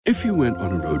If you went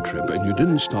on a road trip and you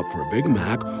didn't stop for a Big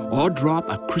Mac or drop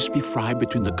a crispy fry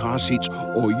between the car seats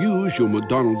or use your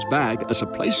McDonald's bag as a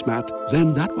placemat,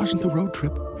 then that wasn't a road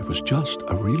trip. It was just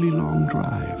a really long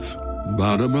drive.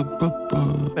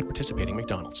 Ba-da-ba-ba-ba. At participating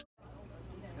McDonald's.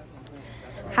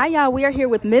 Hi, y'all. We are here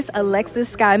with Miss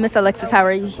Alexis Skyy. Miss Alexis, how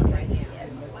are you?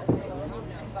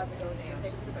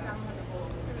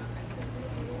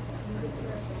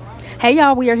 Hey,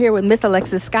 y'all. We are here with Miss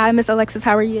Alexis Skyy. Miss Alexis,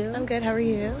 how are you? I'm good. How are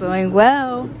you? Doing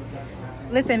well.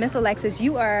 Listen, Miss Alexis,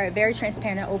 you are very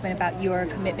transparent and open about your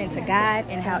commitment to God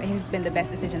and how it has been the best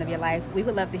decision of your life. We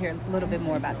would love to hear a little bit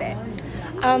more about that.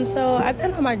 So I've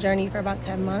been on my journey for about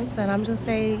 10 months, and I'm just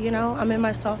saying, I'm in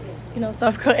my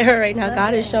self-growth era right now.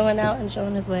 God is showing out and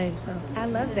showing His way. So I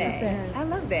love that. I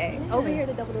love that. Over here at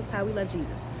the Double Dose Pie, we love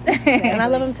Jesus. And I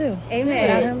love Him too.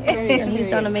 Amen. And He's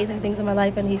done amazing things in my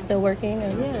life, and He's still working.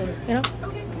 And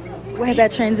What has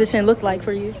that transition looked like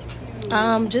for you?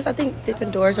 I think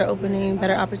different doors are opening,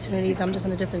 better opportunities. I'm just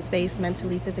in a different space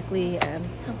mentally, physically, and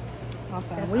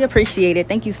Awesome. We appreciate it.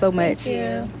 Thank you so much.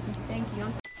 Thank you.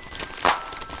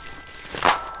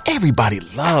 Everybody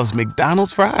loves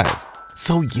McDonald's fries.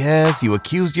 So yes, you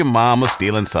accused your mom of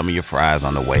stealing some of your fries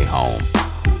on the way home.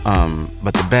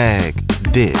 But the bag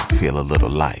did feel a little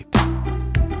light.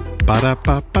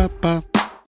 Ba-da-ba-ba-ba.